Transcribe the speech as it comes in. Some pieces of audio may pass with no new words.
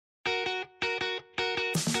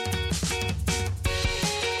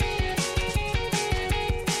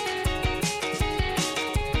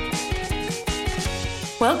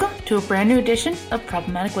Welcome to a brand new edition of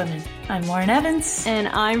Problematic Women. I'm Lauren Evans. And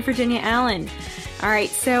I'm Virginia Allen. All right,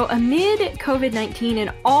 so amid COVID-19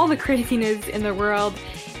 and all the craziness in the world,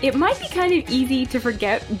 it might be kind of easy to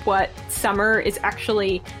forget what summer is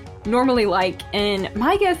actually normally like. And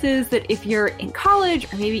my guess is that if you're in college,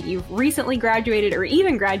 or maybe you've recently graduated, or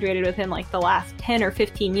even graduated within like the last 10 or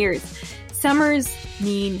 15 years, summers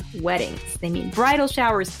mean weddings. They mean bridal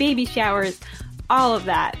showers, baby showers, all of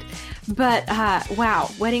that. But wow,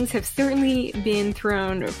 weddings have certainly been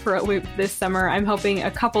thrown for a loop this summer. I'm helping a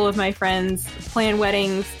couple of my friends plan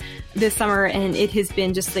weddings this summer, and it has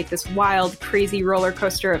been just like this wild, crazy roller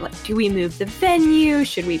coaster of like, do we move the venue?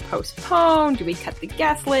 Should we postpone? Do we cut the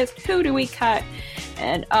guest list? Who do we cut?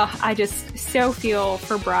 And I just so feel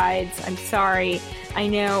for brides. I'm sorry. I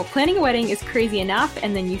know planning a wedding is crazy enough,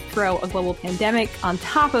 and then you throw a global pandemic on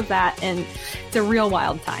top of that, and it's a real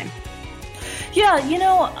wild time. Yeah, you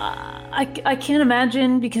know, I can't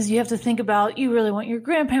imagine, because you have to think about, you really want your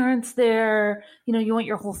grandparents there, you know, you want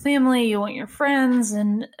your whole family, you want your friends,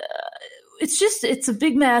 and it's a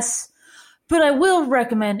big mess. But I will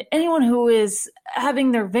recommend anyone who is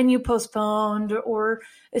having their venue postponed or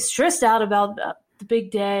is stressed out about the big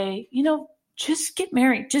day, you know, just get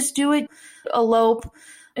married. Just do it. Elope,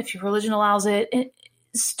 if your religion allows it.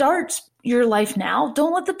 Start your life now.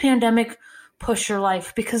 Don't let the pandemic push your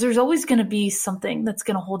life, because there's always going to be something that's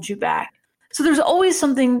going to hold you back. So there's always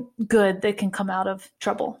something good that can come out of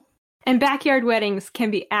trouble. And backyard weddings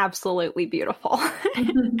can be absolutely beautiful.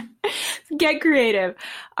 Get creative.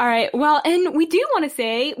 All right. Well, and we do want to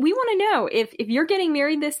say, we want to know if you're getting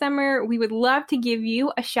married this summer, we would love to give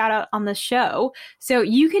you a shout out on the show. So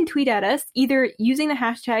you can tweet at us either using the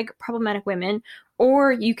hashtag Problematic Women,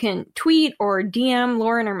 or you can tweet or DM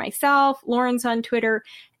Lauren or myself. Lauren's on Twitter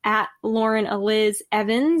at Lauren Eliz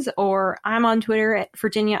Evans, or I'm on Twitter at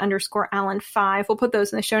Virginia_Allen5. We'll put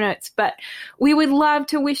those in the show notes, but we would love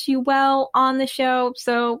to wish you well on the show.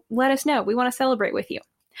 So let us know. We want to celebrate with you.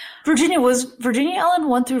 Virginia, was Virginia Allen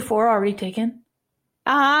 1 through 4 already taken?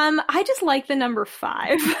 I just like the number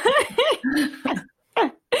 5.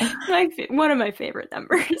 One of my favorite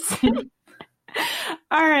numbers.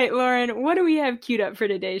 All right, Lauren, what do we have queued up for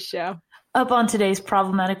today's show? Up on today's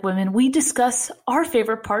Problematic Women, we discuss our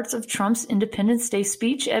favorite parts of Trump's Independence Day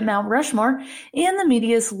speech at Mount Rushmore and the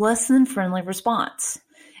media's less than friendly response.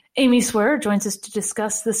 Amy Swearer joins us to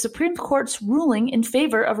discuss the Supreme Court's ruling in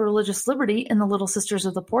favor of religious liberty in the Little Sisters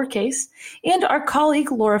of the Poor case, and our colleague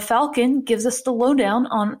Laura Falcon gives us the lowdown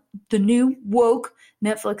on the new woke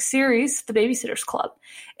Netflix series, The Babysitter's Club.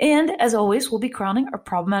 And as always, we'll be crowning our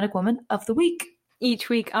Problematic Woman of the Week. Each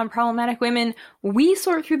week on Problematic Women, we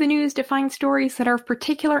sort through the news to find stories that are of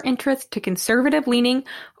particular interest to conservative-leaning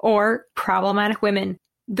or problematic women,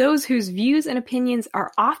 those whose views and opinions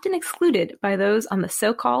are often excluded by those on the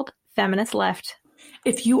so-called feminist left.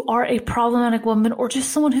 If you are a problematic woman or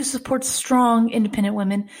just someone who supports strong, independent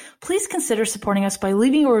women, please consider supporting us by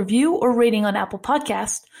leaving a review or rating on Apple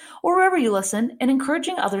Podcasts or wherever you listen, and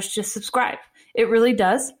encouraging others to subscribe. It really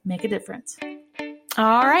does make a difference.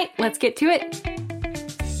 All right, let's get to it.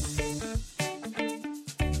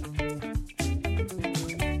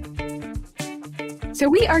 So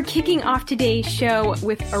we are kicking off today's show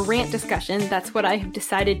with a rant discussion. That's what I have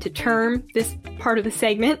decided to term this part of the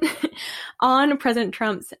segment on President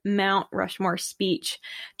Trump's Mount Rushmore speech.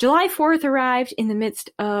 July 4th arrived in the midst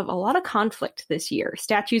of a lot of conflict this year.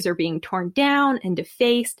 Statues are being torn down and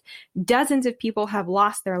defaced. Dozens of people have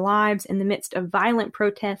lost their lives in the midst of violent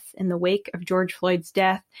protests in the wake of George Floyd's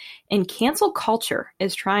death. And cancel culture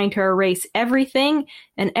is trying to erase everything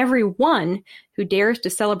and everyone who dares to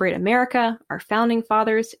celebrate America, our founding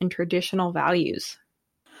fathers, and traditional values.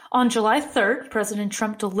 On July 3rd, President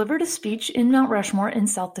Trump delivered a speech in Mount Rushmore in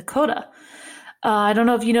South Dakota. I don't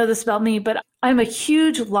know if you know this about me, but I'm a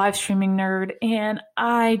huge live streaming nerd, and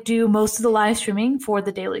I do most of the live streaming for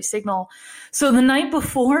the Daily Signal. So the night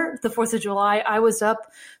before the 4th of July, I was up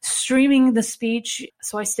streaming the speech,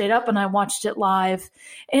 so I stayed up and I watched it live.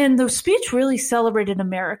 And the speech really celebrated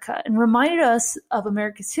America and reminded us of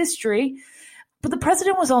America's history. But the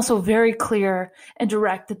president was also very clear and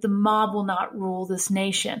direct that the mob will not rule this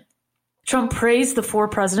nation. Trump praised the 4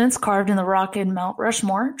 presidents carved in the rock in Mount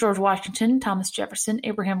Rushmore: George Washington, Thomas Jefferson,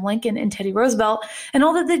 Abraham Lincoln, and Teddy Roosevelt, and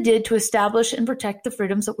all that they did to establish and protect the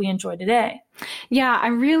freedoms that we enjoy today. Yeah, I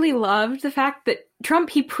really loved the fact that Trump,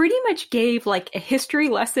 he pretty much gave like a history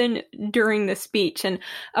lesson during the speech. And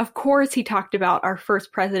of course, he talked about our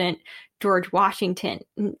first president, George Washington.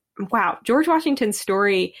 wow, George Washington's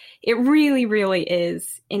story, it really, really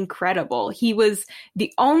is incredible. He was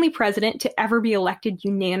the only president to ever be elected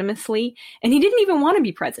unanimously, and he didn't even want to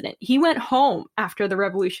be president. He went home after the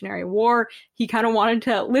Revolutionary War. He kind of wanted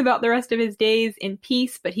to live out the rest of his days in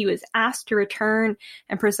peace, but he was asked to return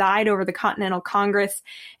and preside over the Continental Congress.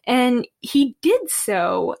 And he did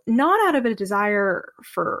so not out of a desire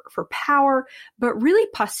for power, but really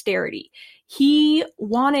posterity. He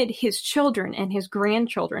wanted his children and his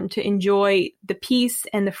grandchildren to enjoy the peace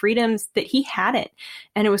and the freedoms that he hadn't.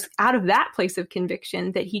 And it was out of that place of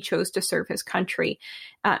conviction that he chose to serve his country.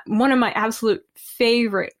 One of my absolute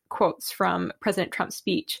favorite quotes from President Trump's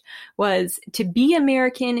speech was, "To be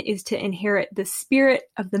American is to inherit the spirit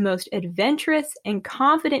of the most adventurous and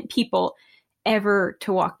confident people ever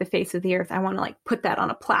to walk the face of the earth." I want to put that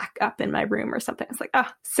on a plaque up in my room or something. It's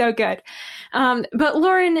so good. But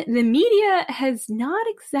Lauren, the media has not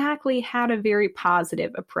exactly had a very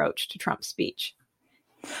positive approach to Trump's speech.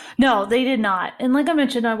 No, they did not. And like I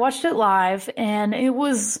mentioned, I watched it live, and it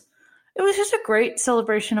was just a great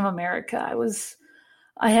celebration of America.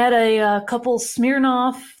 I had a couple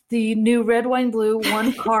Smirnoff, the new red wine blue,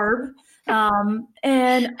 one carb.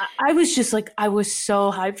 And I was just I was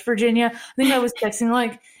so hyped, Virginia. I think I was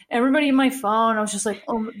texting everybody in my phone. I was just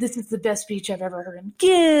oh, this is the best speech I've ever heard him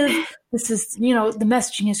give. This is, the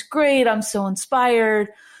messaging is great. I'm so inspired.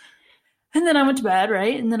 And then I went to bed,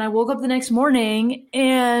 right? And then I woke up the next morning,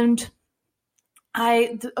 and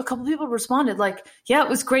a couple people responded yeah, it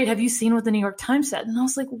was great. Have you seen what the New York Times said? And I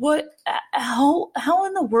was what, how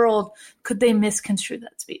in the world could they misconstrue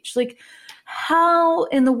that speech? How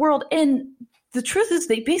in the world? And the truth is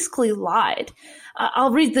they basically lied.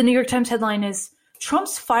 I'll read the New York Times headline is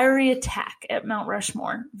Trump's fiery attack at Mount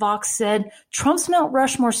Rushmore. Vox said Trump's Mount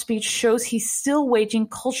Rushmore speech shows he's still waging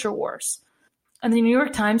culture wars. And the New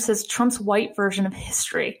York Times says Trump's white version of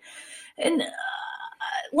history. And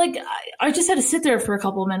I just had to sit there for a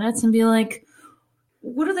couple of minutes and be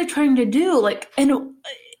what are they trying to do? And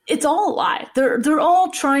it's all a lie. They're all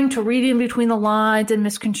trying to read in between the lines and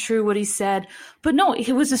misconstrue what he said. But no,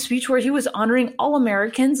 it was a speech where he was honoring all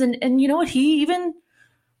Americans. And you know what? He even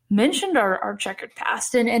mentioned our checkered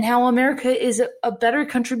past and how America is a better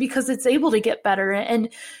country because it's able to get better, and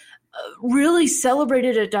really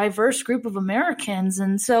celebrated a diverse group of Americans.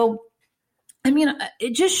 And so,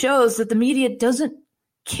 it just shows that the media doesn't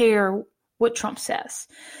care what Trump says.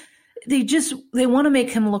 They want to make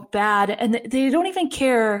him look bad, and they don't even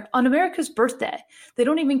care on America's birthday. They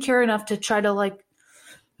don't even care enough to try to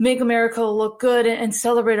make America look good and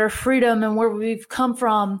celebrate our freedom and where we've come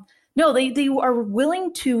from. No, they are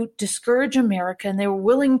willing to discourage America, and they were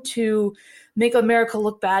willing to make America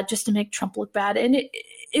look bad just to make Trump look bad. And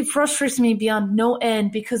it frustrates me beyond no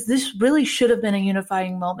end, because this really should have been a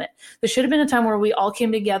unifying moment. There should have been a time where we all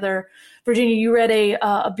came together. Virginia, you read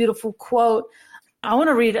a beautiful quote. I want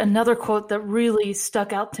to read another quote that really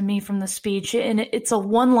stuck out to me from the speech. And it's a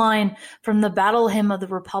one line from the Battle Hymn of the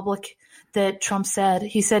Republic that Trump said.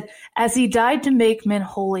 He said, "As he died to make men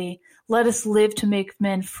holy, let us live to make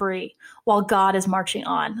men free while God is marching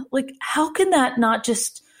on." How can that not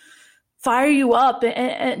just fire you up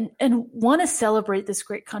and want to celebrate this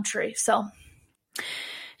great country? So,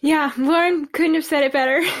 yeah, Lauren couldn't have said it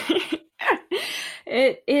better.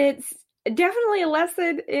 It's definitely a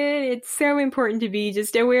lesson. It's so important to be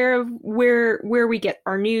just aware of where we get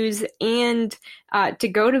our news, and to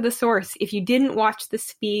go to the source. If you didn't watch the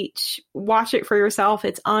speech, watch it for yourself.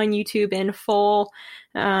 It's on YouTube in full,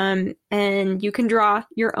 and you can draw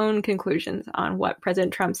your own conclusions on what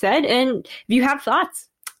President Trump said. And if you have thoughts,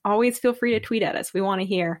 always feel free to tweet at us. We want to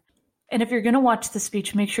hear. And if you're going to watch the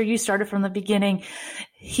speech, make sure you start it from the beginning.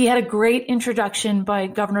 He had a great introduction by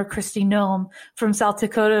Governor Kristi Noem from South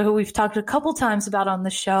Dakota, who we've talked a couple times about on the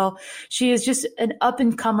show. She is just an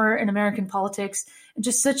up-and-comer in American politics, and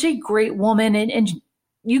just such a great woman. And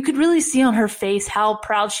you could really see on her face how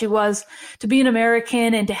proud she was to be an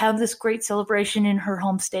American and to have this great celebration in her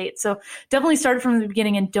home state. So definitely start it from the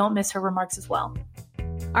beginning, and don't miss her remarks as well.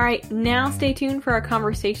 All right, now stay tuned for our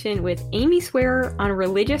conversation with Amy Swearer on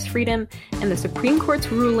religious freedom and the Supreme Court's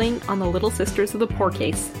ruling on the Little Sisters of the Poor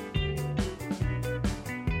case.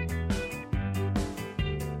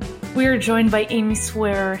 We are joined by Amy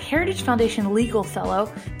Swearer, Heritage Foundation legal fellow,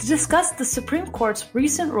 to discuss the Supreme Court's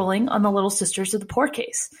recent ruling on the Little Sisters of the Poor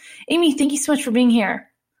case. Amy, thank you so much for being here.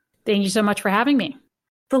 Thank you so much for having me.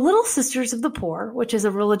 The Little Sisters of the Poor, which is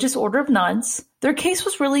a religious order of nuns, their case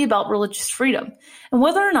was really about religious freedom and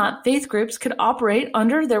whether or not faith groups could operate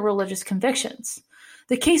under their religious convictions.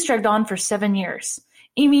 The case dragged on for 7 years.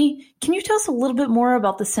 Amy, can you tell us a little bit more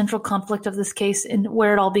about the central conflict of this case and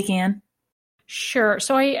where it all began? Sure.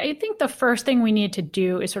 So I think the first thing we need to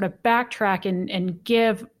do is sort of backtrack and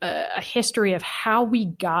give a history of how we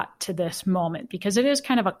got to this moment, because it is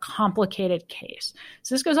kind of a complicated case.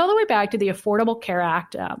 So this goes all the way back to the Affordable Care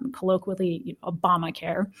Act, colloquially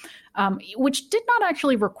Obamacare, which did not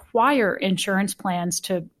actually require insurance plans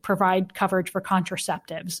to provide coverage for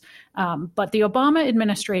contraceptives. But the Obama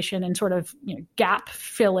administration, and sort of gap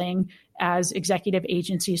filling, as executive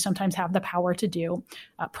agencies sometimes have the power to do,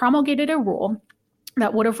 promulgated a rule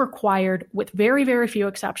that would have required, with very, very few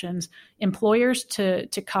exceptions, employers to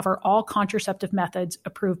cover all contraceptive methods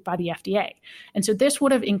approved by the FDA. And so this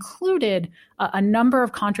would have included a number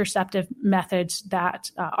of contraceptive methods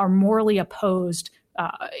that are morally opposed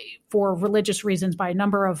for religious reasons by a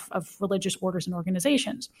number of religious orders and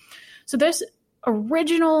organizations. So this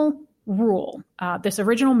original rule, this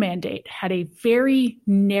original mandate, had a very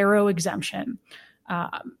narrow exemption,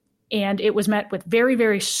 and it was met with very,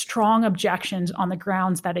 very strong objections on the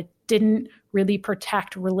grounds that it didn't really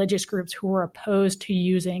protect religious groups who were opposed to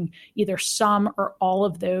using either some or all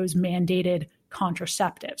of those mandated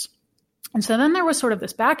contraceptives. And so then there was sort of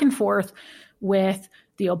this back and forth with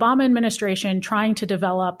the Obama administration trying to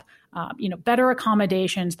develop better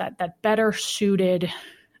accommodations that better suited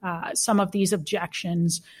some of these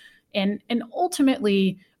objections. And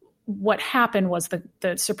ultimately, what happened was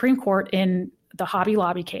the Supreme Court, in the Hobby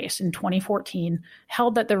Lobby case in 2014,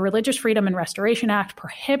 held that the Religious Freedom and Restoration Act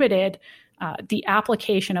prohibited the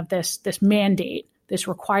application of this mandate, this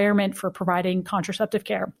requirement for providing contraceptive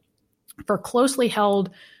care, for closely held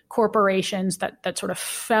corporations that sort of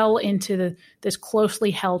fell into this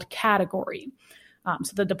closely held category.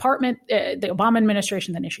 So the Obama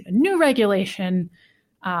administration then issued a new regulation,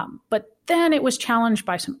 but then it was challenged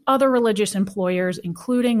by some other religious employers,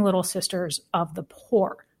 including Little Sisters of the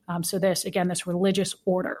Poor. So this religious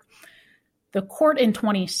order. The court in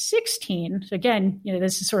 2016, so again,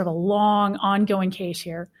 this is sort of a long, ongoing case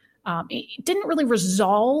here. It didn't really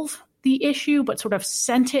resolve the issue, but sort of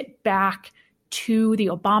sent it back to the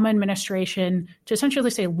Obama administration to essentially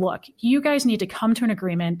say, look, you guys need to come to an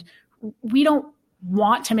agreement. We don't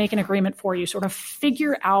want to make an agreement for you. Sort of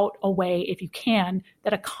figure out a way, if you can,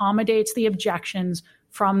 that accommodates the objections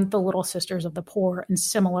from the Little Sisters of the Poor and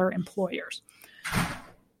similar employers.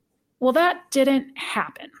 Well, that didn't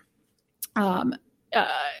happen.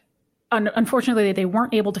 Unfortunately, they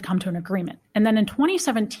weren't able to come to an agreement. And then in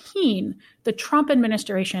 2017, the Trump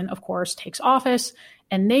administration, of course, takes office,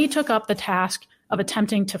 and they took up the task of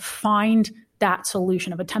attempting to find that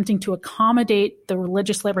solution, of attempting to accommodate the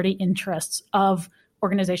religious liberty interests of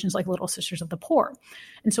organizations like Little Sisters of the Poor.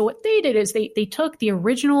 And so what they did is they took the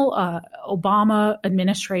original Obama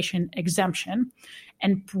administration exemption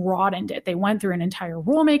and broadened it. They went through an entire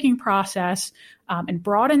rulemaking process and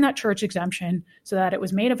broadened that church exemption so that it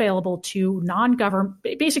was made available to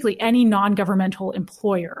basically any non-governmental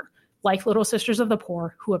employer like Little Sisters of the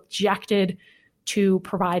Poor who objected to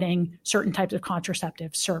providing certain types of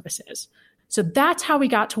contraceptive services. So that's how we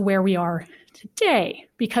got to where we are today,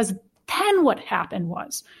 because then what happened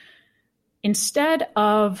was, instead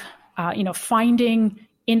of finding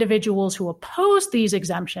individuals who opposed these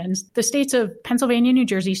exemptions, the states of Pennsylvania and New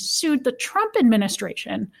Jersey sued the Trump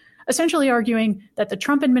administration, essentially arguing that the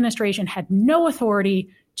Trump administration had no authority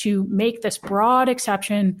to make this broad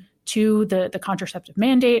exception to the contraceptive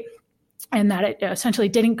mandate, and that it essentially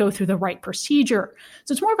didn't go through the right procedure.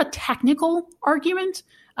 So it's more of a technical argument.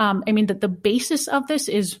 That the basis of this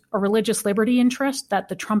is a religious liberty interest that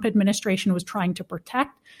the Trump administration was trying to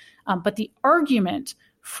protect. But the argument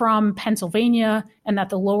from Pennsylvania, and that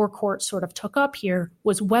the lower court sort of took up here,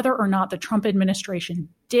 was whether or not the Trump administration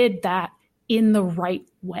did that in the right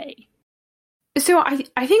way. So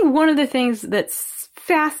I think one of the things that's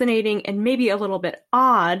fascinating and maybe a little bit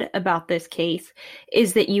odd about this case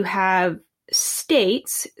is that you have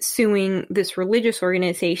states suing this religious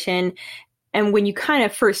organization. And when you kind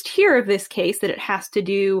of first hear of this case, that it has to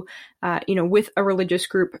do, with a religious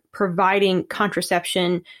group providing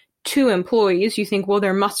contraception to employees, you think, well,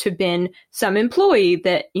 there must have been some employee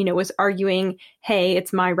that, was arguing, hey,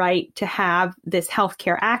 it's my right to have this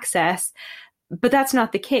healthcare access. But that's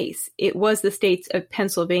not the case. It was the states of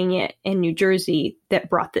Pennsylvania and New Jersey that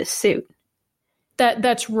brought this suit.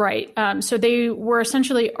 That's right. So they were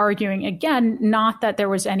essentially arguing, again, not that there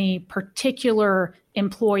was any particular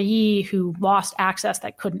employee who lost access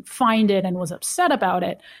that couldn't find it and was upset about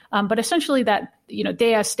it, but essentially that,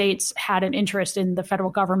 they as states had an interest in the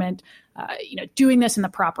federal government, doing this in the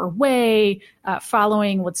proper way,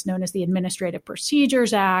 following what's known as the Administrative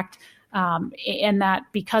Procedures Act, and that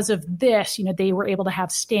because of this, they were able to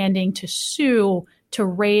have standing to sue to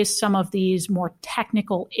raise some of these more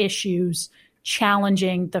technical issues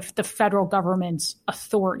challenging the federal government's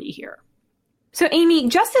authority here. So, Amy,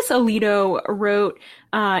 Justice Alito wrote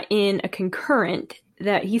in a concurrent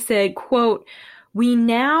that he said, quote, "We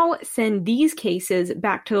now send these cases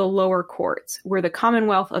back to the lower courts, where the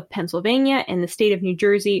Commonwealth of Pennsylvania and the state of New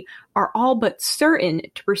Jersey are all but certain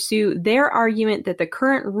to pursue their argument that the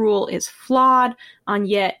current rule is flawed on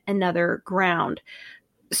yet another ground."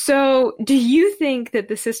 So do you think that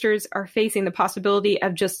the sisters are facing the possibility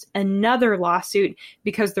of just another lawsuit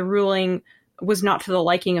because the ruling was not to the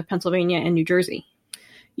liking of Pennsylvania and New Jersey?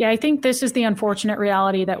 Yeah, I think this is the unfortunate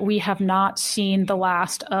reality that we have not seen the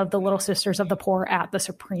last of the Little Sisters of the Poor at the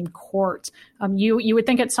Supreme Court. You would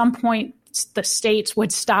think at some point the states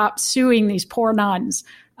would stop suing these poor nuns.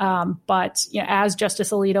 But as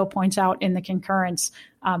Justice Alito points out in the concurrence,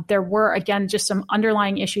 there were, again, just some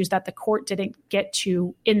underlying issues that the court didn't get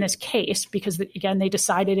to in this case because, again, they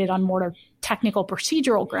decided it on more technical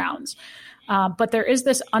procedural grounds. But there is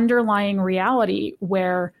this underlying reality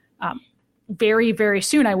where very, very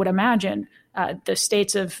soon, I would imagine, the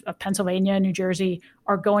states of Pennsylvania and New Jersey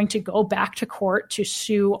are going to go back to court to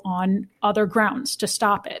sue on other grounds to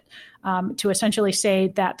stop it, to essentially say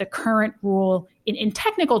that the current rule in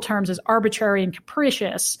technical terms is arbitrary and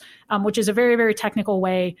capricious, which is a very, very technical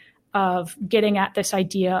way of getting at this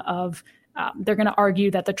idea of they're going to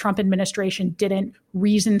argue that the Trump administration didn't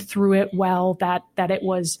reason through it well, that it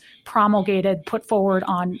was promulgated, put forward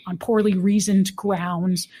on poorly reasoned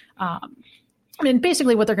grounds. And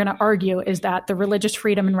basically what they're going to argue is that the Religious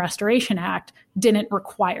Freedom and Restoration Act didn't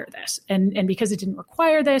require this. And because it didn't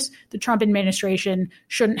require this, the Trump administration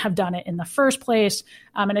shouldn't have done it in the first place.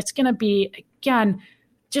 And it's going to be, again,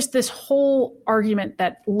 just this whole argument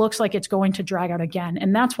that looks like it's going to drag out again.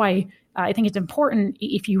 And that's why I think it's important,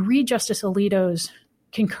 if you read Justice Alito's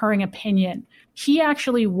concurring opinion, he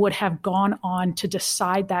actually would have gone on to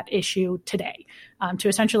decide that issue today, to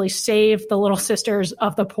essentially save the Little Sisters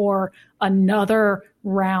of the Poor another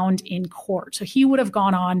round in court. So he would have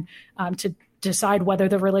gone on to decide whether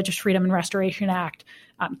the Religious Freedom and Restoration Act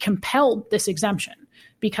compelled this exemption.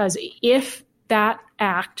 Because if that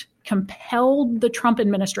act compelled the Trump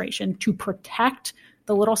administration to protect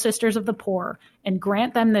the Little Sisters of the Poor and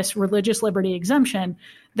grant them this religious liberty exemption,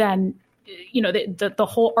 then the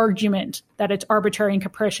whole argument that it's arbitrary and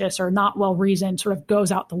capricious or not well-reasoned sort of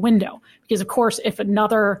goes out the window. Because, of course, if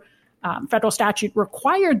another federal statute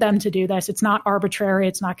required them to do this, it's not arbitrary,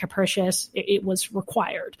 it's not capricious, it was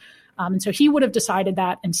required. And so he would have decided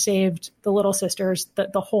that and saved the Little Sisters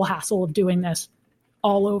the whole hassle of doing this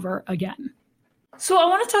all over again. So I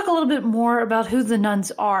want to talk a little bit more about who the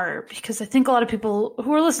nuns are, because I think a lot of people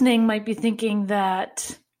who are listening might be thinking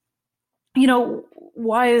that,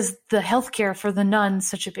 why is the healthcare for the nuns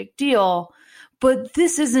such a big deal? But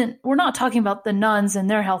we're not talking about the nuns and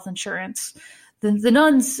their health insurance. The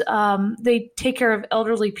nuns, they take care of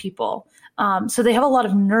elderly people. So they have a lot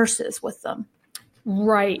of nurses with them.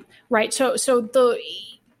 Right. So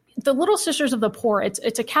the Little Sisters of the Poor,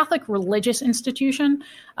 it's a Catholic religious institution.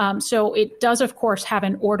 So it does, of course, have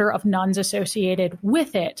an order of nuns associated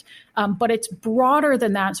with it. But it's broader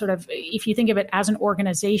than that, sort of, if you think of it as an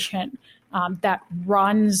organization that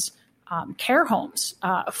runs care homes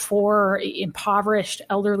for impoverished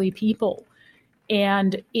elderly people.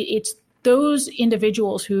 And it's those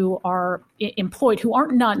individuals who are employed, who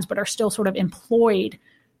aren't nuns, but are still sort of employed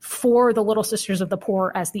for the Little Sisters of the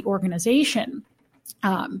Poor as the organization,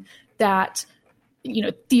 that,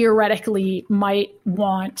 theoretically might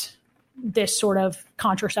want this sort of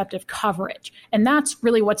contraceptive coverage. And that's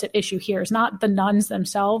really what's at issue here, is not the nuns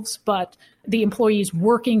themselves, but the employees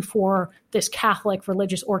working for this Catholic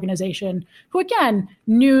religious organization who, again,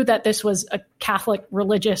 knew that this was a Catholic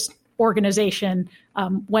religious organization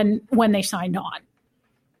when they signed on.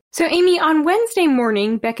 So, Amy, on Wednesday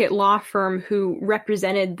morning, Beckett Law Firm, who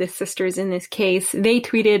represented the sisters in this case, they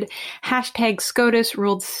tweeted, #SCOTUS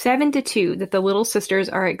ruled 7-2 that the Little Sisters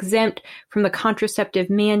are exempt from the contraceptive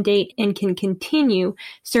mandate and can continue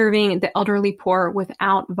serving the elderly poor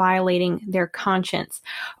without violating their conscience.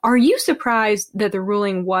 Are you surprised that the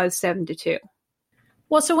ruling was 7-2?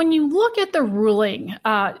 Well, so when you look at the ruling,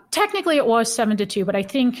 technically it was 7-2, but I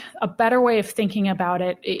think a better way of thinking about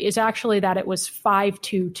it is actually that it was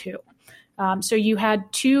 5-2. So you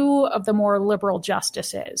had two of the more liberal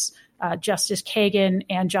justices, Justice Kagan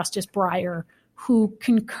and Justice Breyer, who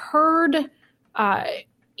concurred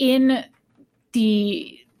in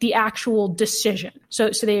the actual decision. So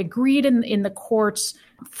they agreed in the court's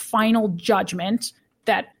final judgment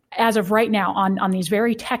that as of right now, on these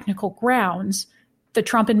very technical grounds, the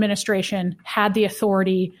Trump administration had the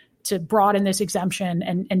authority to broaden this exemption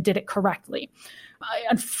and did it correctly.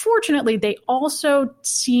 Unfortunately, they also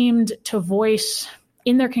seemed to voice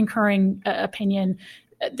in their concurring opinion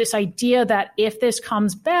this idea that if this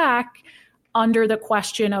comes back under the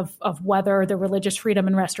question of whether the Religious Freedom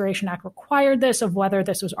and Restoration Act required this, of whether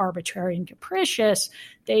this was arbitrary and capricious,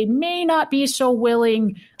 they may not be so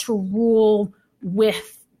willing to rule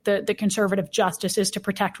with the conservative justices to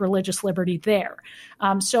protect religious liberty there.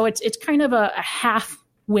 So it's kind of a half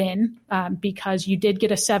win because you did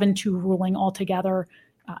get a 7-2 ruling altogether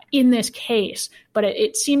in this case, but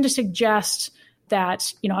it seemed to suggest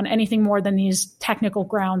that, on anything more than these technical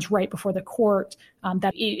grounds right before the court,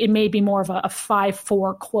 that it may be more of a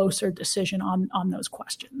 5-4 closer decision on those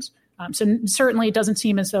questions. So certainly it doesn't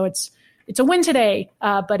seem as though it's a win today,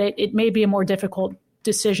 but it may be a more difficult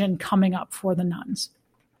decision coming up for the nuns.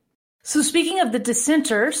 So speaking of the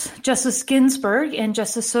dissenters, Justice Ginsburg and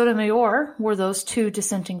Justice Sotomayor were those two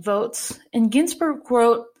dissenting votes. And Ginsburg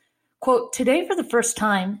wrote, quote, "Today for the first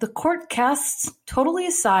time, the court casts totally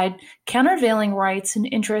aside countervailing rights and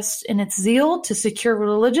interests in its zeal to secure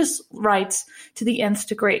religious rights to the nth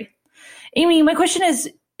degree." Amy, my question is,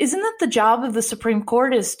 isn't that the job of the Supreme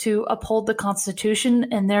Court, is to uphold the Constitution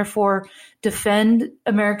and therefore defend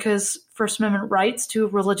America's First Amendment rights to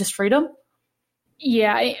religious freedom?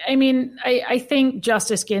 Yeah, I think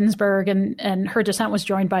Justice Ginsburg and her dissent was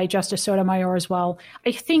joined by Justice Sotomayor as well.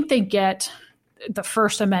 I think they get the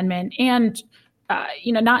First Amendment and,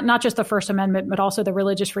 not just the First Amendment, but also the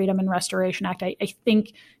Religious Freedom and Restoration Act. I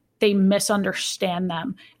think they misunderstand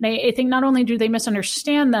them. And I think not only do they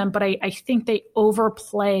misunderstand them, but I think they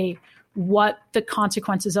overplay what the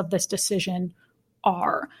consequences of this decision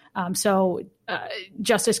are. So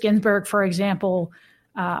Justice Ginsburg, for example,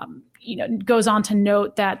 goes on to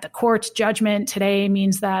note that the court's judgment today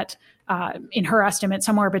means that, in her estimate,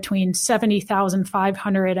 somewhere between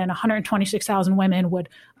 70,500 and 126,000 women would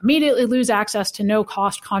immediately lose access to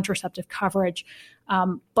no-cost contraceptive coverage.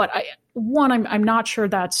 But I'm not sure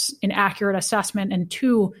that's an accurate assessment. And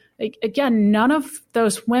two, again, none of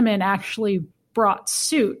those women actually brought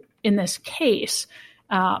suit in this case.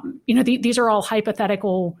 These are all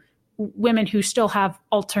hypothetical women who still have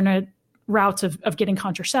alternate routes of getting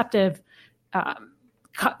contraceptive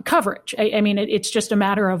coverage. It's just a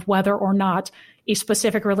matter of whether or not a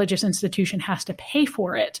specific religious institution has to pay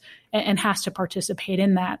for it and has to participate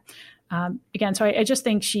in that. So I just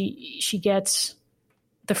think she gets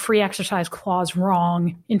the free exercise clause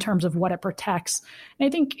wrong in terms of what it protects. And I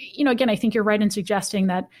think, I think you're right in suggesting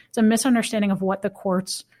that it's a misunderstanding of what the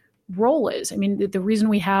court's role is. The reason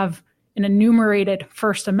we have an enumerated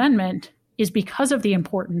First Amendment is because of the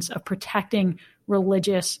importance of protecting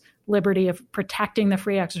religious liberty, of protecting the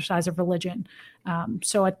free exercise of religion.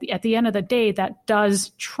 So at the end of the day, that does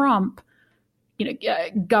trump,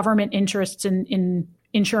 government interests in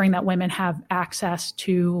ensuring that women have access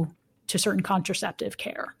to certain contraceptive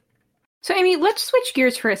care. So, Amy, let's switch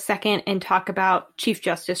gears for a second and talk about Chief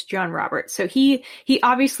Justice John Roberts. So he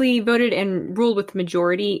obviously voted and ruled with the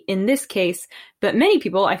majority in this case, but many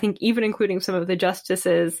people, I think even including some of the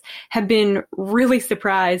justices, have been really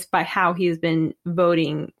surprised by how he has been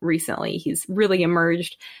voting recently. He's really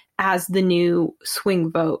emerged as the new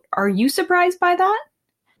swing vote. Are you surprised by that?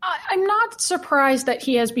 I'm not surprised that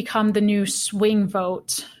he has become the new swing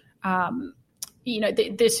vote.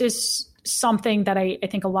 This is something that I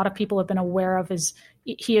think a lot of people have been aware of. Is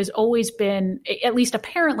he has always been, at least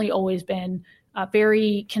apparently always been,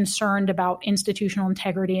 very concerned about institutional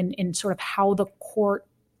integrity and sort of how the court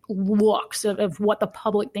looks, of what the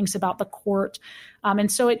public thinks about the court.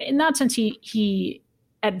 And so in that sense, he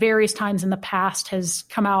at various times in the past has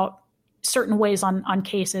come out certain ways on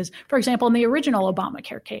cases. For example, in the original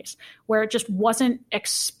Obamacare case, where it just wasn't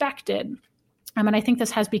expected. I think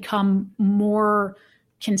this has become more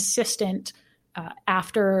consistent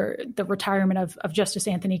after the retirement of Justice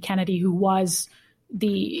Anthony Kennedy, who was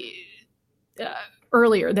the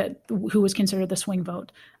who was considered the swing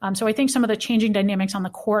vote. So I think some of the changing dynamics on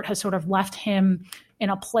the court has sort of left him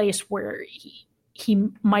in a place where he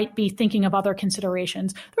might be thinking of other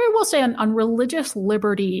considerations. But I will say on religious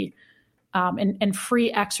liberty and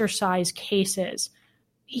free exercise cases,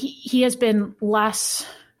 he has been less.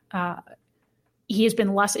 He has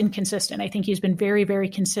been less inconsistent. I think he's been very, very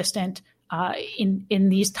consistent in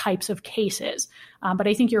these types of cases. But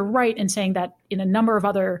I think you're right in saying that in a number of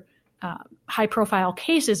other high-profile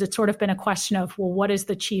cases, it's sort of been a question of, well, what is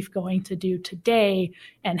the chief going to do today,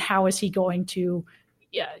 and how is he going to,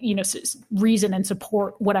 reason and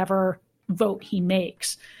support whatever vote he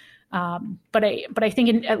makes? But I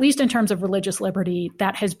think, at least in terms of religious liberty,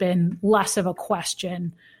 that has been less of a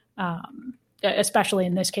question. Especially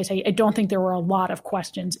in this case, I don't think there were a lot of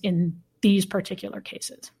questions in these particular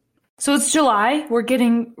cases. So it's July. We're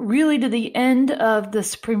getting really to the end of the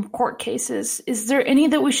Supreme Court cases. Is there any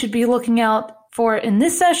that we should be looking out for in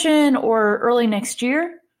this session or early next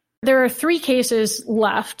year? There are 3 cases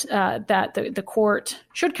left that the court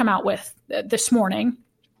should come out with this morning.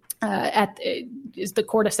 The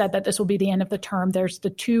court has said that this will be the end of the term. There's the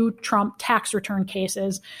 2 Trump tax return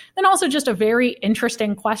cases. Then also just a very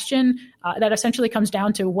interesting question that essentially comes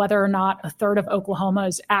down to whether or not a third of Oklahoma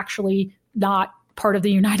is actually not part of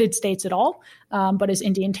the United States at all, but is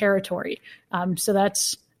Indian territory. So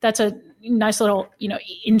that's a nice little,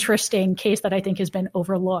 interesting case that I think has been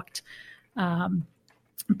overlooked.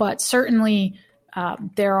 But certainly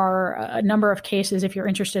there are a number of cases, if you're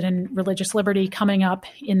interested in religious liberty, coming up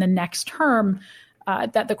in the next term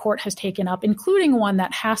that the court has taken up, including one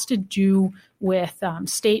that has to do with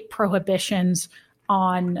state prohibitions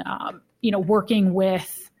on, working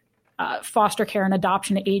with foster care and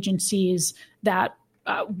adoption agencies that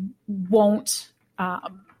won't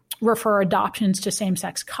refer adoptions to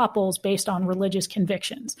same-sex couples based on religious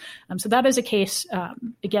convictions. So that is a case,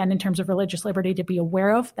 again, in terms of religious liberty to be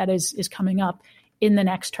aware of, that is coming up in the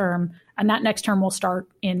next term. And that next term will start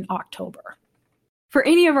in October. For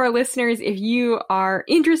any of our listeners, if you are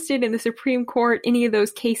interested in the Supreme Court, any of those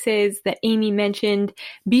cases that Amy mentioned,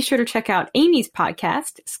 be sure to check out Amy's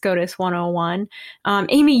podcast, SCOTUS 101.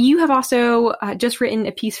 Amy, you have also just written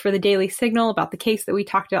a piece for the Daily Signal about the case that we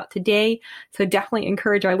talked about today. So definitely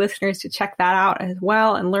encourage our listeners to check that out as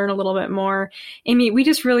well and learn a little bit more. Amy, we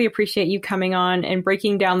just really appreciate you coming on and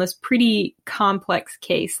breaking down this pretty complex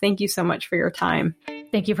case. Thank you so much for your time.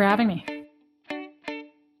 Thank you for having me.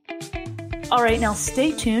 All right, now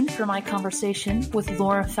stay tuned for my conversation with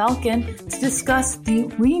Laura Falcon to discuss the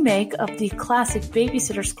remake of the classic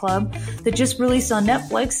Babysitters Club that just released on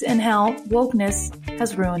Netflix and how wokeness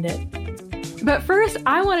has ruined it. But first,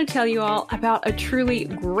 I want to tell you all about a truly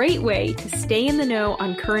great way to stay in the know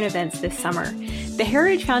on current events this summer. The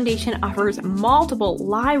Heritage Foundation offers multiple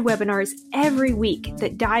live webinars every week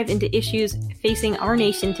that dive into issues facing our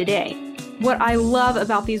nation today. What I love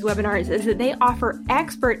about these webinars is that they offer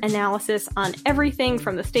expert analysis on everything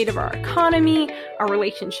from the state of our economy, our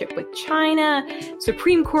relationship with China,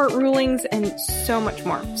 Supreme Court rulings, and so much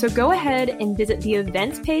more. So go ahead and visit the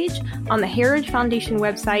events page on the Heritage Foundation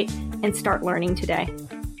website and start learning today.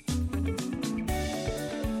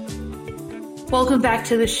 Welcome back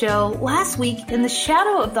to the show. Last week, in the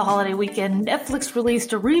shadow of the holiday weekend, Netflix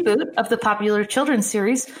released a reboot of the popular children's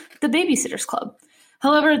series, The Babysitters Club.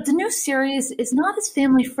 However, the new series is not as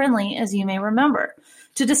family-friendly as you may remember.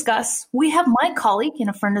 To discuss, we have my colleague and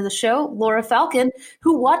a friend of the show, Laura Falcon,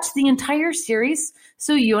 who watched the entire series,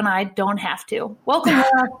 so you and I don't have to. Welcome,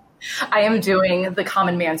 Laura. I am doing the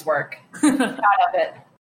common man's work. Proud of it.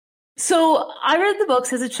 So I read the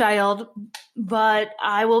books as a child, but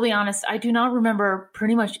I will be honest, I do not remember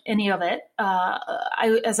pretty much any of it.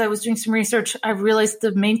 As I was doing some research, I realized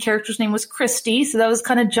the main character's name was Christy, so that was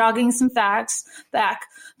kind of jogging some facts back.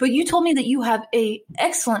 But you told me that you have an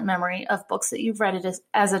excellent memory of books that you've read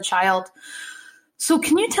as a child. So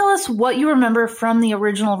can you tell us what you remember from the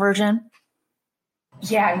original version?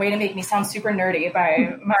 Yeah, way to make me sound super nerdy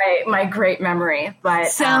by my great memory. But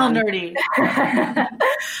sound nerdy.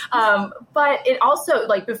 But it also,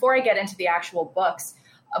 before I get into the actual books,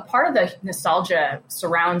 a part of the nostalgia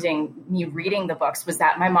surrounding me reading the books was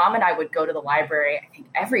that my mom and I would go to the library, I think,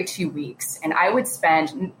 every 2 weeks. And I would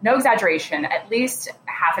spend, no exaggeration, at least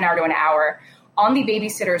half an hour to an hour on the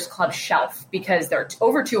Babysitters Club shelf, because there are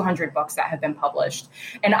over 200 books that have been published.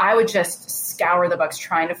 And I would just scour the books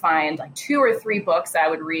trying to find 2 or 3 books that I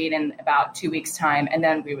would read in about 2 weeks' time. And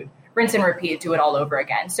then we would rinse and repeat, do it all over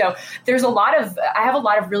again. So I have a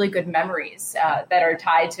lot of really good memories that are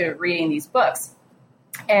tied to reading these books.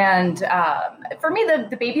 And for me,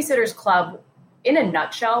 the Babysitters Club, in a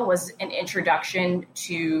nutshell, was an introduction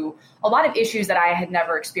to a lot of issues that I had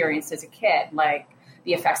never experienced as a kid, like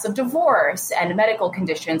the effects of divorce and medical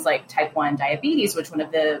conditions like type 1 diabetes, which one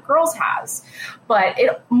of the girls has. But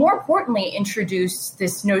it more importantly introduced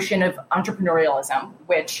this notion of entrepreneurialism,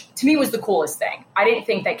 which to me was the coolest thing. I didn't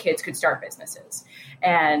think that kids could start businesses.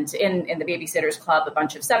 And in the Babysitters Club, a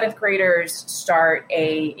bunch of 7th graders start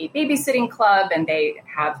a babysitting club, and they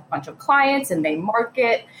have a bunch of clients, and they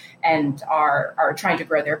market and are trying to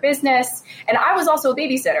grow their business. And I was also a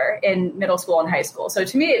babysitter in middle school and high school. So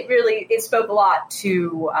to me, it spoke a lot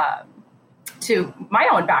to my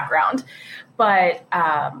own background. But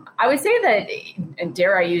I would say that, and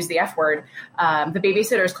dare I use the F word, the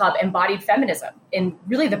Babysitters Club embodied feminism in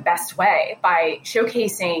really the best way by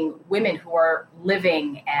showcasing women who are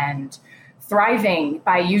living and thriving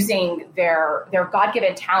by using their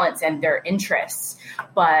God-given talents and their interests.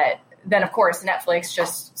 But then, of course, Netflix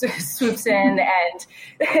just swoops in and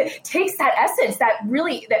takes that essence,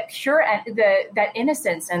 that pure, that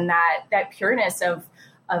innocence and that pureness of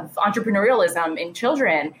entrepreneurialism in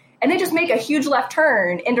children, and they just make a huge left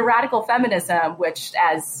turn into radical feminism, which,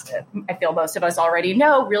 as I feel most of us already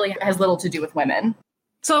know, really has little to do with women.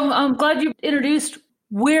 So I'm glad you introduced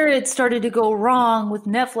where it started to go wrong with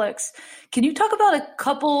Netflix. Can you talk about a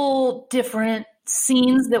couple different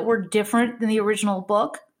scenes that were different than the original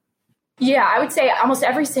book? Yeah, I would say almost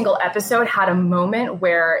every single episode had a moment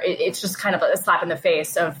where it's just kind of a slap in the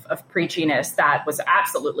face of preachiness that was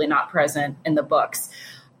absolutely not present in the books.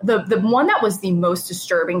 The one that was the most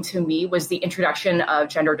disturbing to me was the introduction of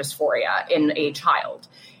gender dysphoria in a child.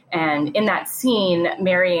 And in that scene,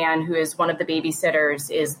 Marianne, who is one of the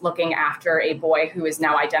babysitters, is looking after a boy who is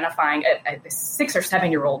now identifying, a 6 or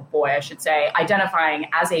 7 year old boy, I should say, identifying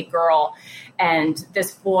as a girl. And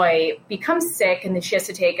this boy becomes sick, and then she has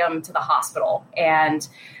to take him to the hospital. And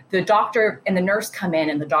the doctor and the nurse come in,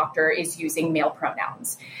 and the doctor is using male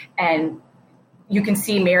pronouns. And you can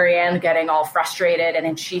see Marianne getting all frustrated, and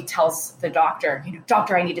then she tells the doctor,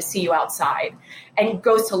 doctor, I need to see you outside, and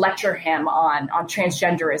goes to lecture him on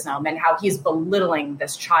transgenderism and how he's belittling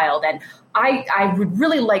this child. And I would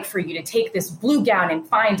really like for you to take this blue gown and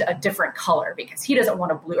find a different color because he doesn't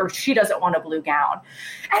want a blue, or she doesn't want a blue gown.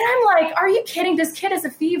 And I'm like, are you kidding? This kid has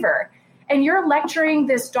a fever, and you're lecturing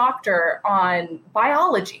this doctor on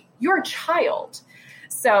biology. You're a child.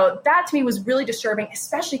 So that to me was really disturbing,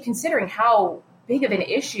 especially considering how big of an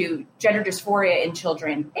issue gender dysphoria in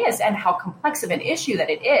children is and how complex of an issue that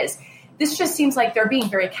it is. This just seems like they're being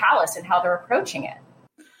very callous in how they're approaching it.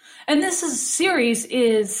 And this series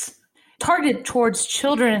is targeted towards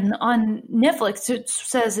children on Netflix. It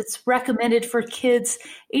says it's recommended for kids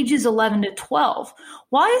ages 11 to 12.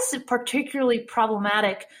 Why is it particularly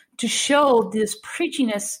problematic to show this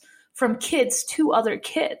preachiness from kids to other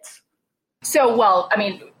kids? So, well, I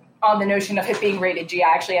mean, on the notion of it being rated G, I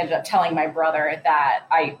actually ended up telling my brother that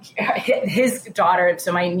his daughter,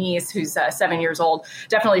 so my niece, who's 7 years old,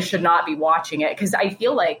 definitely should not be watching it, because I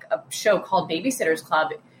feel like a show called Babysitter's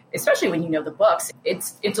Club, especially when you know the books,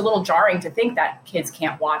 it's a little jarring to think that kids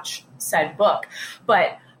can't watch said book.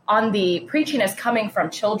 But on the preachiness coming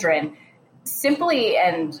from children, simply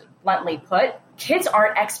and bluntly put, kids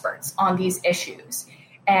aren't experts on these issues.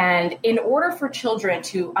 And in order for children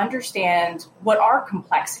to understand what are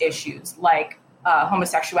complex issues like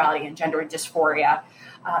homosexuality and gender dysphoria,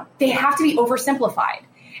 they have to be oversimplified.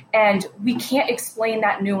 And we can't explain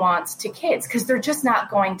that nuance to kids because they're just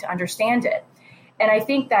not going to understand it. And I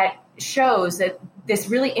think that shows that this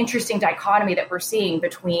really interesting dichotomy that we're seeing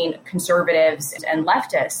between conservatives and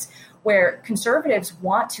leftists, where conservatives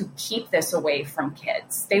want to keep this away from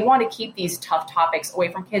kids. They want to keep these tough topics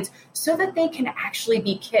away from kids so that they can actually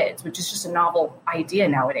be kids, which is just a novel idea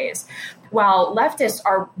nowadays. While leftists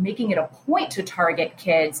are making it a point to target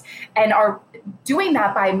kids and are doing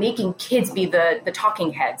that by making kids be the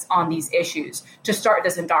talking heads on these issues to start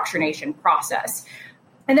this indoctrination process.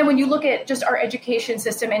 And then when you look at just our education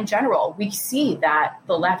system in general, we see that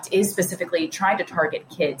the left is specifically trying to target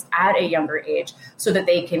kids at a younger age so that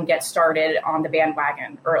they can get started on the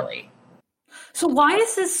bandwagon early. So why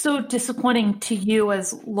is this so disappointing to you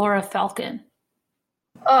as Laura Falcon?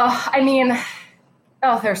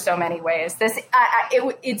 There's so many ways.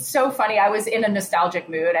 It's so funny. I was in a nostalgic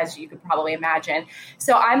mood, as you could probably imagine.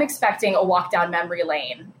 So I'm expecting a walk down memory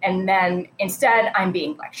lane, and then instead I'm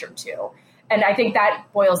being lectured to. And I think that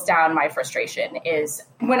boils down my frustration is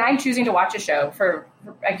when I'm choosing to watch a show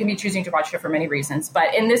I can be choosing to watch a show for many reasons,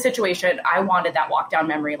 but in this situation, I wanted that walk down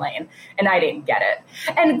memory lane and I didn't get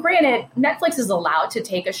it. And granted, Netflix is allowed to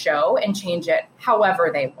take a show and change it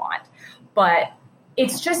however they want, but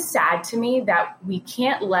it's just sad to me that we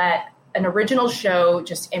can't let an original show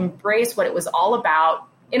just embrace what it was all about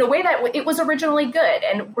in a way that it was originally good.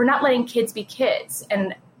 And we're not letting kids be kids.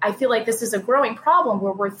 And I feel like this is a growing problem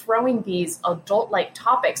where we're throwing these adult-like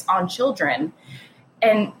topics on children,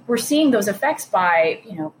 and we're seeing those effects by,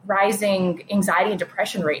 rising anxiety and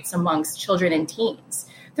depression rates amongst children and teens.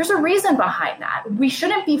 There's a reason behind that. We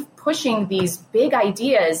shouldn't be pushing these big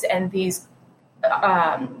ideas and these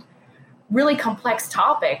really complex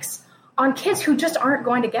topics on kids who just aren't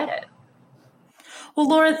going to get it. Well,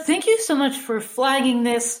 Laura, thank you so much for flagging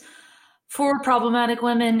this for problematic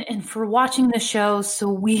women and for watching the show so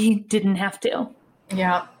we didn't have to.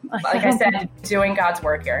 Yeah, like I said, doing God's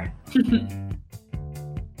work here.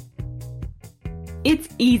 It's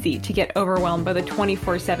easy to get overwhelmed by the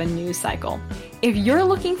 24/7 news cycle. If you're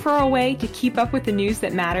looking for a way to keep up with the news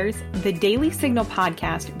that matters, the Daily Signal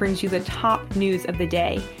podcast brings you the top news of the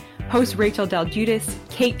day. Hosts Rachel Del Giudice,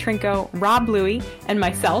 Kate Trinko, Rob Bluey, and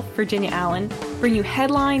myself, Virginia Allen, bring you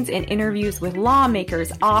headlines and interviews with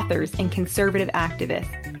lawmakers, authors, and conservative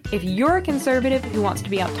activists. If you're a conservative who wants to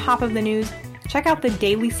be on top of the news, check out the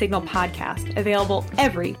Daily Signal podcast, available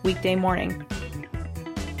every weekday morning.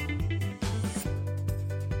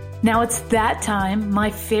 Now it's that time,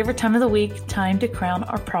 my favorite time of the week, time to crown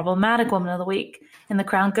our problematic woman of the week. And the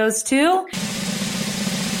crown goes to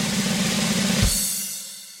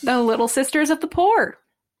the Little Sisters of the Poor.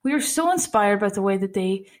 We are so inspired by the way that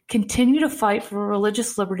they continue to fight for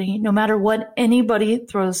religious liberty, no matter what anybody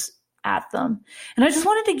throws at them. And I just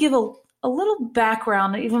wanted to give a little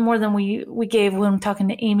background, even more than we gave when talking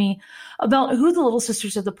to Amy, about who the Little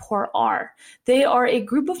Sisters of the Poor are. They are a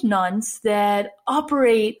group of nuns that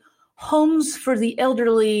operate homes for the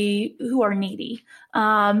elderly who are needy.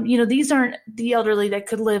 These aren't the elderly that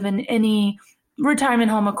could live in any retirement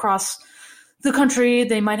home across the country.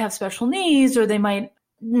 They might have special needs, or they might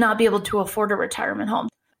not be able to afford a retirement home.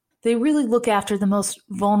 They really look after the most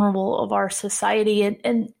vulnerable of our society.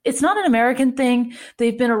 And it's not an American thing.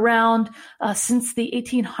 They've been around since the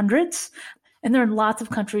 1800s, and they're in lots of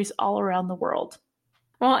countries all around the world.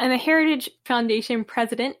 Well, and the Heritage Foundation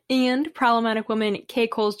president and problematic woman, Kay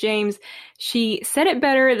Coles James, she said it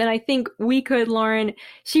better than I think we could, Lauren.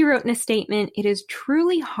 She wrote in a statement, "It is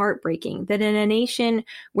truly heartbreaking that in a nation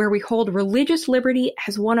where we hold religious liberty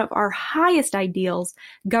as one of our highest ideals,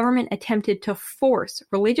 government attempted to force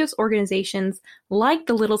religious organizations like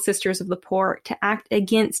the Little Sisters of the Poor to act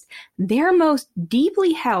against their most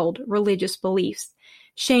deeply held religious beliefs.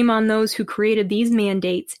 Shame on those who created these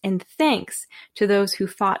mandates, and thanks to those who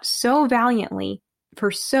fought so valiantly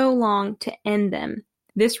for so long to end them.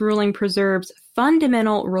 This ruling preserves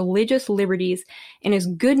fundamental religious liberties and is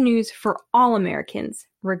good news for all Americans,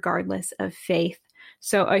 regardless of faith."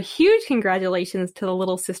 So a huge congratulations to the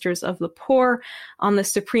Little Sisters of the Poor on the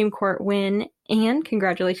Supreme Court win, and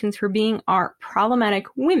congratulations for being our problematic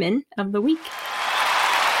women of the week.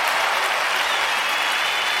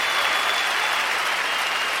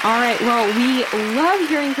 All right. Well, we love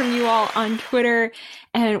hearing from you all on Twitter,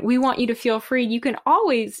 and we want you to feel free. You can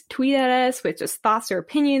always tweet at us with just thoughts or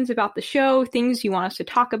opinions about the show, things you want us to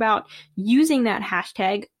talk about, using that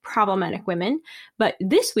hashtag problematic women. But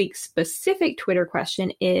this week's specific Twitter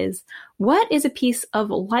question is, what is a piece of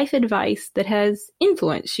life advice that has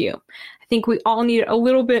influenced you? I think we all need a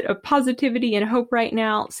little bit of positivity and hope right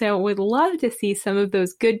now, so we'd love to see some of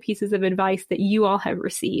those good pieces of advice that you all have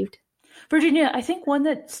received. Virginia, I think one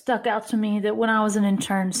that stuck out to me, that when I was an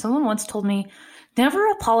intern, someone once told me, never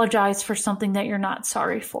apologize for something that you're not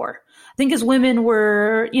sorry for. I think as women,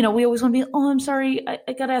 we always want to be, oh, I'm sorry,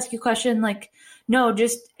 I got to ask you a question. Like, no,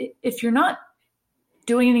 just if you're not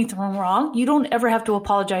doing anything wrong, you don't ever have to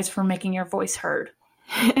apologize for making your voice heard.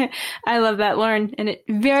 I love that, Lauren, and it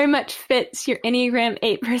very much fits your Enneagram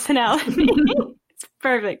 8 personality. It's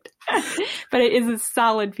perfect. But it is a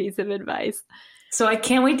solid piece of advice. So I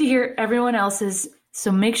can't wait to hear everyone else's.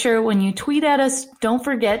 So make sure when you tweet at us, don't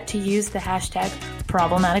forget to use the hashtag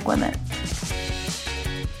problematic women.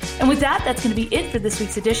 And with that, that's going to be it for this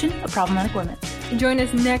week's edition of Problematic Women. Join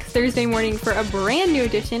us next Thursday morning for a brand new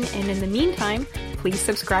edition. And in the meantime, please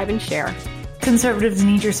subscribe and share. Conservatives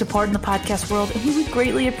need your support in the podcast world, and we would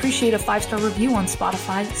greatly appreciate a 5-star review on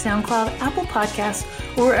Spotify, SoundCloud, Apple Podcasts,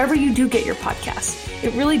 or wherever you do get your podcasts.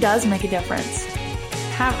 It really does make a difference.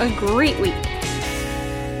 Have a great week.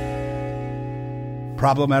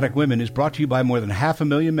 Problematic Women is brought to you by more than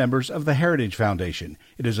 500,000 members of the Heritage Foundation.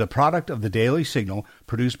 It is a product of the Daily Signal,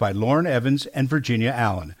 produced by Lauren Evans and Virginia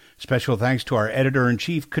Allen. Special thanks to our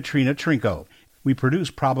editor-in-chief, Katrina Trinko. We produce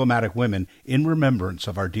Problematic Women in remembrance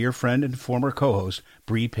of our dear friend and former co-host,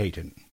 Bree Payton.